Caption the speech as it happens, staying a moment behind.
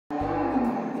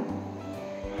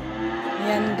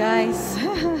Ayan guys.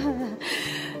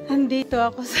 Andito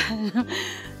ako sa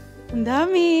ang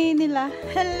dami nila.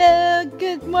 Hello,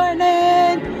 good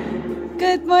morning.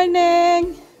 Good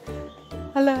morning.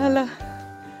 Hala, hala.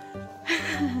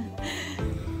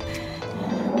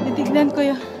 Titignan ko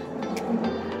yung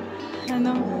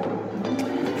ano.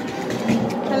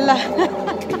 Hala.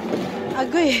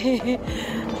 Agoy.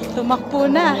 Tumakbo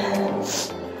na.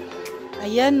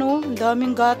 Ayan no, ang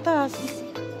daming gatas.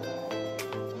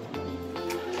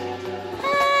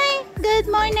 Hi, good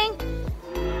morning.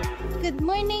 Good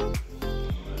morning.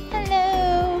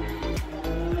 Hello.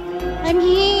 I'm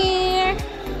here.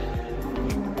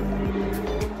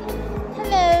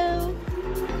 Hello.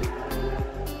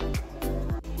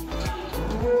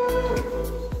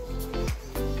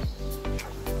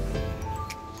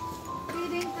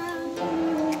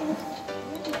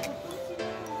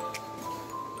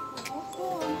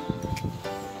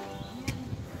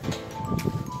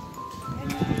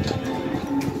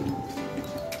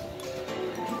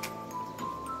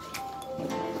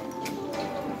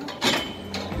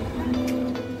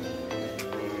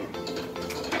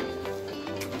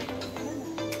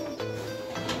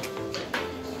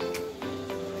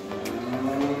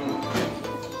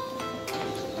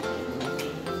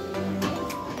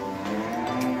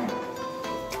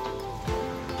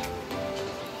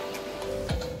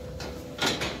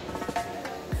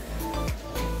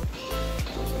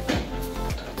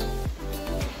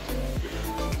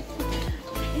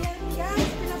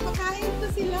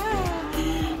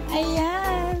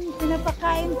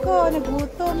 Pinapakain ko,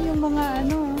 nagutom yung mga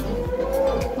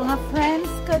mga friends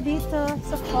ko dito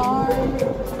sa farm.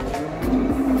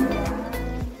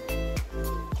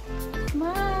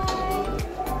 Smile!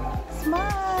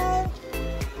 Smile!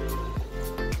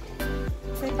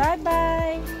 Say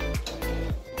bye-bye!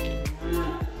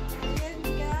 Ayan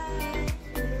guys!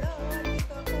 Hello!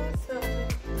 Dito ako sa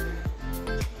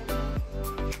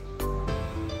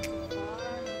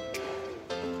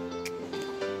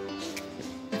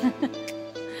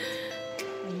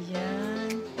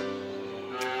ayan.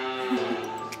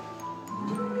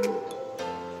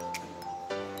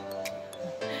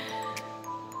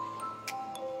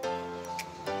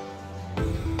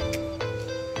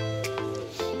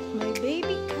 My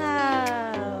baby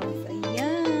cows.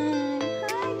 Ayan.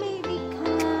 Hi, baby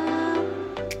cow.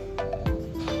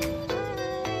 Hi.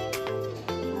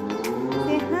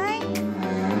 Say hi.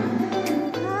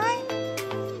 Hi.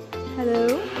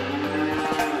 Hello.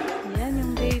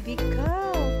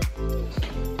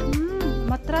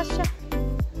 Matras siya.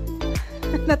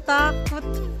 Natakot.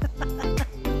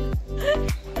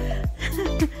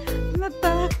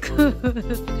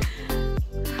 Natakot.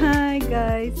 Hi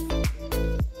guys.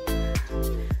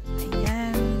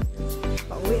 Ayan.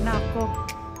 Pauwi na ako.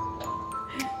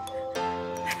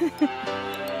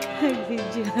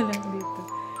 Video na lang dito.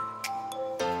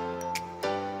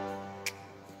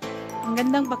 Ang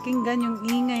gandang pakinggan yung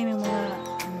ingay ng mga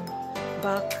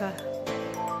baka,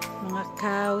 mga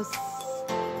cows.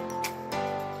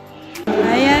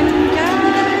 Ayan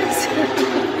guys.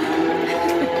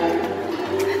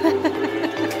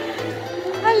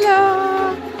 Hello.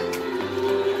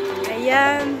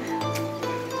 Ayan.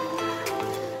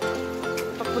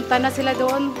 Papunta na sila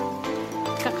doon.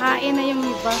 Kakain na yung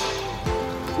iba.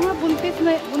 Mga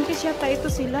buntis yata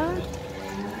ito sila.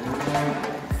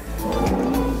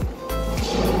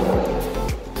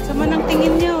 Sama ng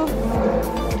tingin niyo.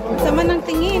 Sama ng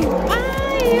tingin.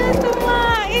 Ay, yan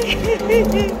tumain.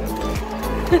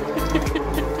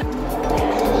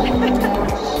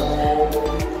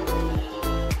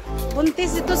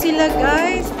 Buntis ito sila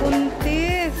guys.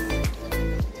 Buntis.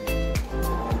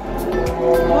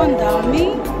 Oh, ang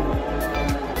dami.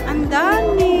 Ang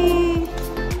dami.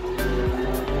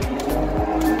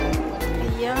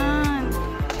 Ayan.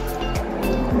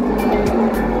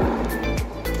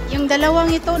 Yung dalawang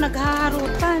ito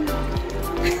naghaharutan.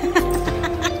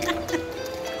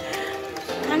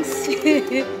 Ang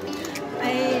sweet.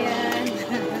 Ayan.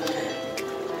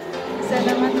 Isa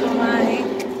naman kumain.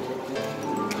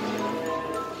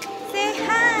 Say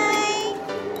hi!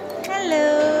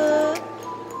 Hello!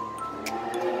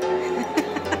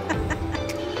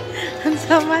 Ang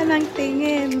sama ng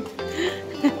tingin.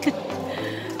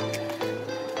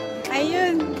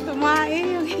 Ayun,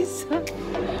 tumain yung isa.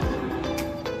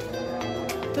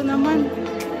 Ito naman.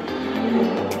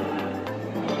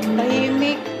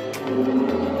 Tahimik.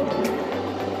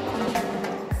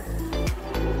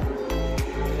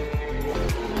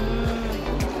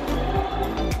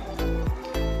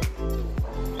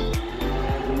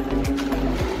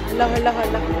 Hala, hala,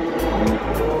 hala.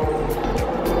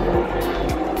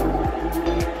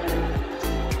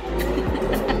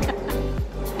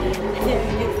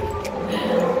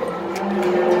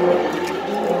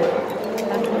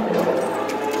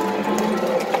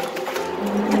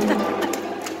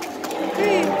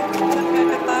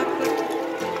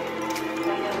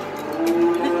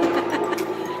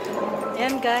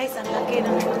 guys, ang laki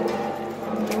ng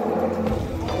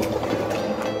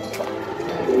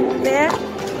there.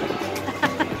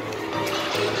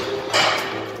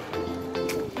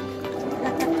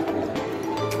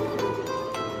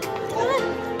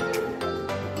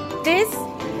 This?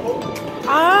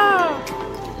 Ah!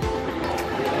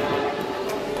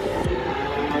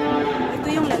 Ito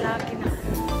yung lalaki na.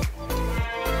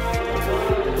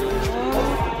 Oh.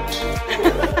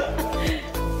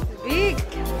 Big!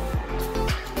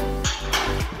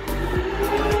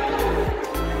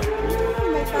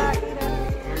 May kain na.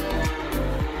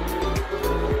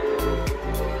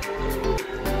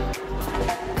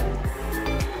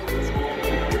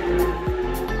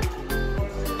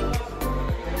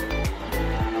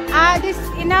 This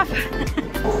enough.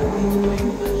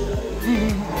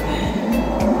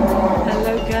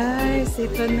 Hello guys,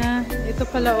 ito na. Ito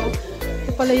pala oh.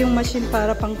 Ito pala yung machine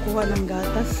para pangkuha ng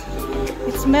gatas.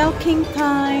 It's milking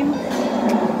time.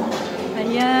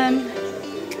 Ayan.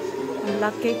 Ang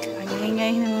laki. Ang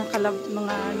ingay ng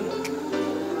mga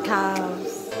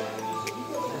cows.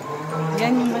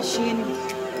 Ayan yung machine.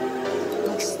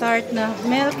 Mag-start na.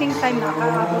 Milking time.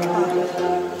 Nakaabot pa.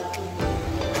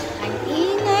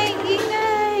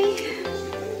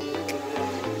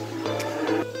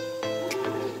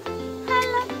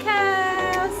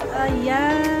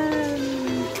 Ayan.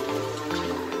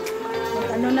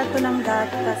 Ano na to ng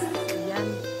gatas. Ayan.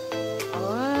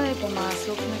 Ay,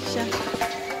 pumasok na siya.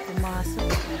 Pumasok.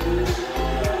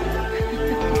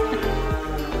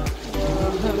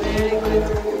 Oh, very good.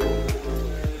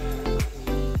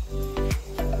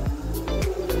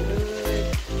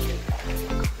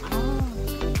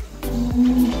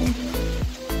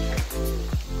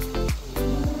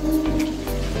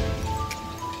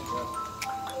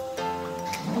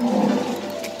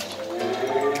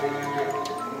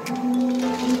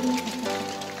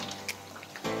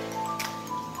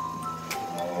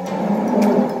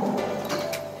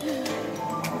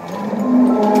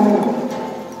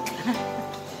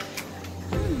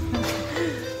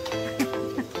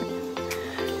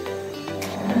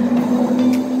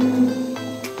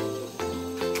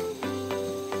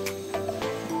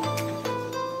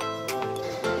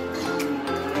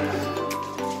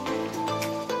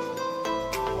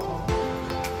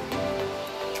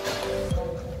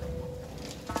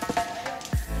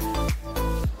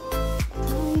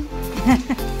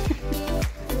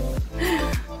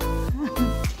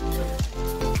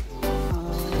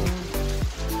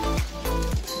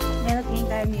 Milking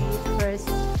time you eat first.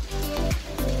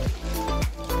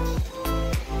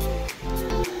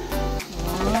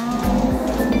 Wow.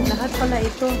 Lahat pala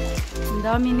ito. Ang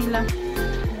dami nila.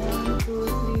 1, 2,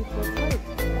 3, 4, 5.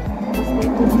 Gusto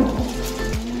ito.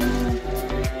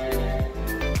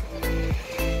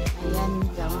 Ayan.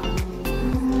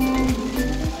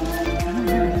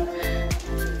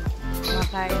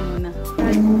 Makain muna.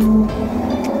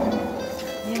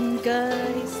 Ayan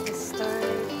guys. Let's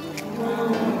start.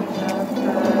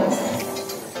 Gatas.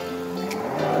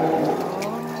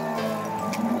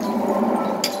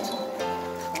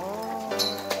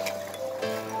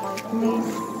 Like this.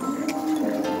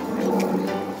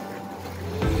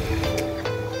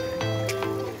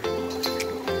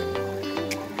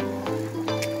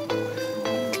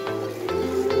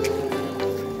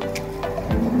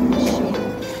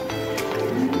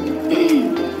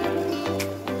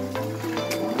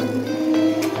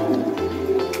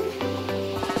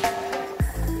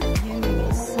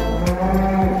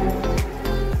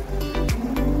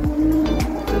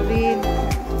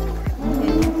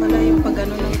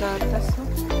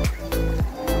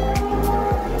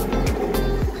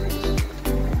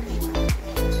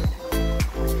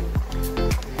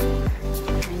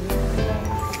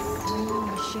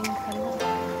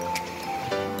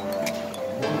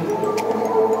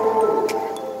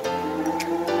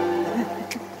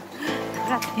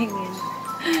 Nakatingin.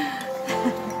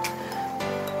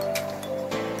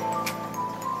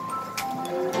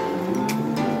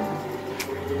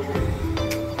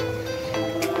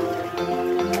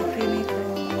 Laki nito.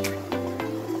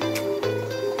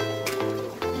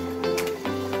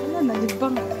 Wala,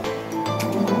 nalibang.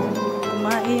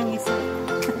 Kumain yung isa.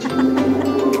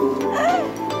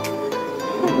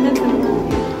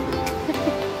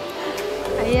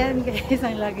 Ayan guys,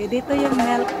 ang lagi. Dito yung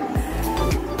milk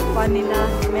nila,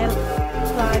 milk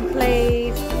fun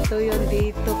place. Ito yun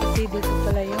dito kasi dito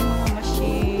pala yung mga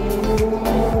machine.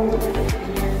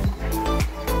 Ayan.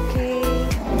 Okay.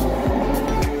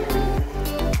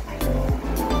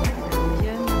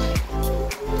 Ayan.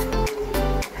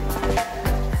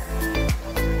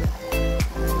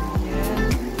 Ayan.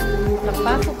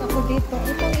 Napasok ako dito.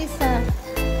 Itong isa.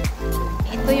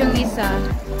 Ito Ito yung isa.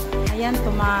 Ayan,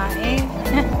 tumae.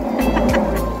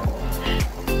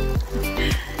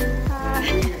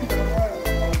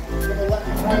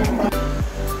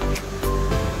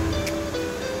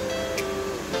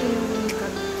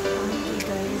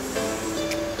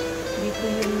 Dito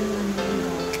yung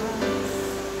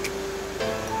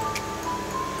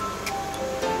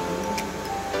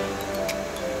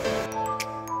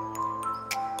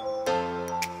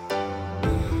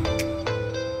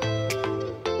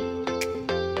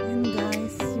yan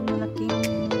guys, yung malaking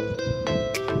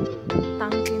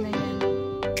tangke na yan.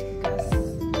 Gas.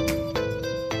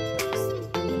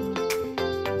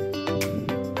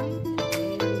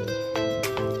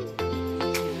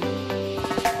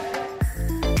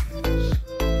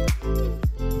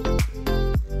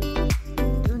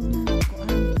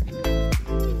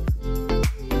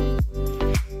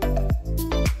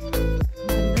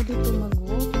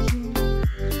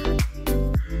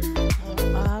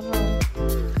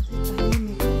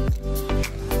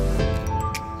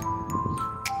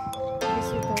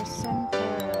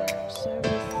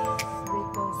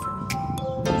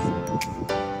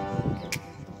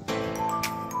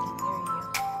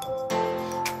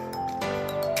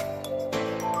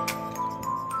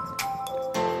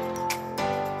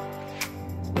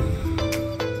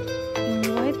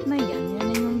 na yan, yan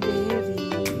na yung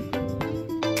berry.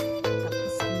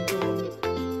 Tapos andun.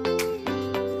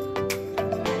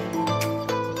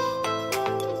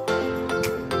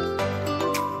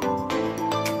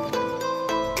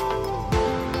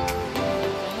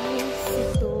 Guys,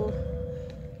 ito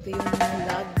yung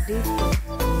log dito.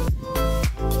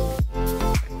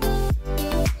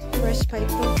 Fresh pa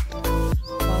ito.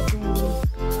 Bagong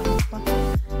ano pa.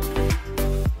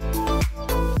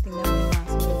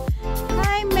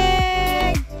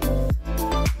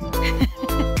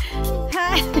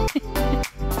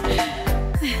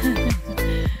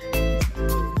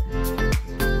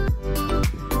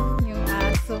 Yung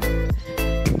aso.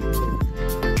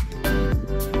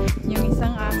 Yung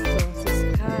isang aso, si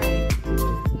Sky.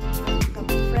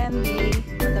 Friendly,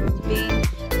 Madam Pink.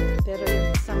 Pero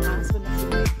yung isang aso na si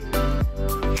Nick.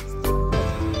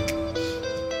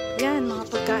 Yan, mga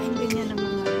pagkain din yan ng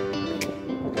mga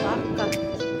baka.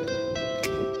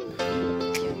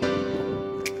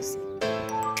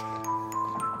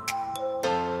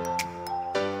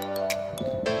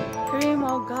 Cream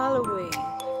of Galloway.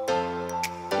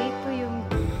 Dito yung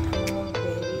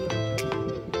berry.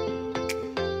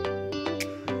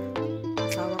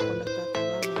 Asawa ko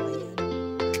nagtatrabaho. Ayan.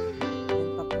 Ayan,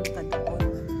 papunta doon.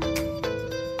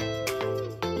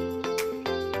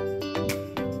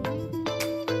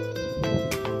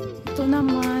 Ito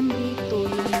naman dito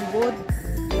yung wood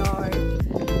yard.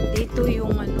 Dito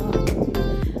yung ano,